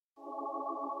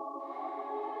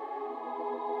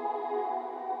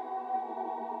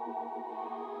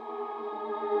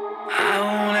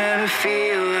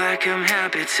like I'm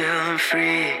happy till I'm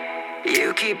free.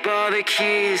 You keep all the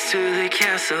keys to the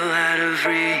castle out of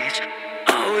reach.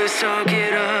 Always talk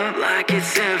it up like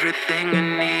it's everything I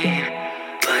need,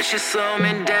 but you slow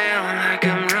me down like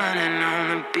I'm running on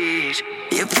the beach.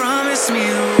 You promised me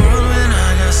the world when I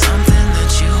got something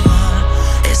that you want.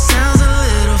 It sounds a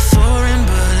little foreign,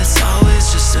 but it's always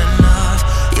just enough.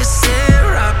 You said it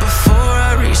right before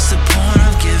I reach the point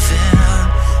of giving up.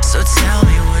 So tell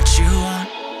me what you want.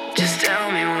 Just tell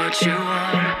me what you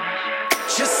want.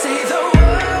 Just say the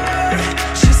word.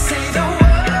 Just say the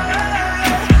word,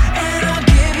 and I'll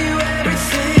give you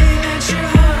everything that your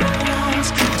heart wants.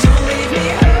 Don't leave me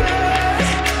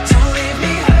hurt. Don't leave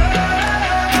me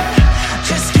hurt.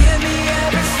 Just give me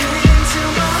everything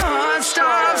till my heart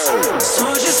stops. So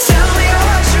just tell me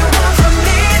what you want from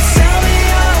me. Tell me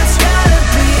how it's gotta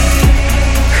be,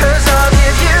 'cause I'll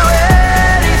give you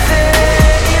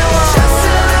anything you want. Just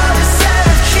another set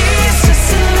of keys, just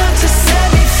enough to set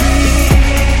me free.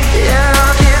 Yeah,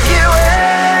 I'll give you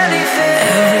anything.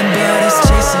 Everybody's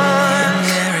chasing the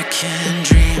American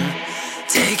dream,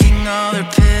 taking all their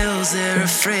pills, they're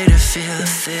afraid to feel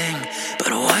a thing.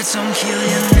 But what don't kill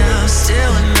you now,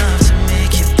 still enough to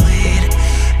make you bleed.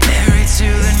 Married to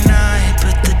the night,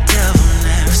 but the devil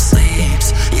never sleeps.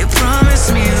 You promised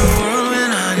me the world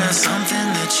when I got something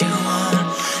that you want.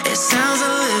 It sounds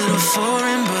a little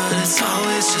foreign, but it's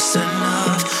always just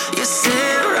enough. You said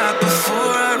it right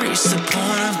before I reach the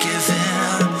point of giving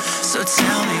up. So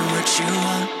tell me what you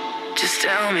want. Just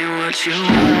tell me what you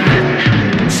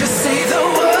want. Just say the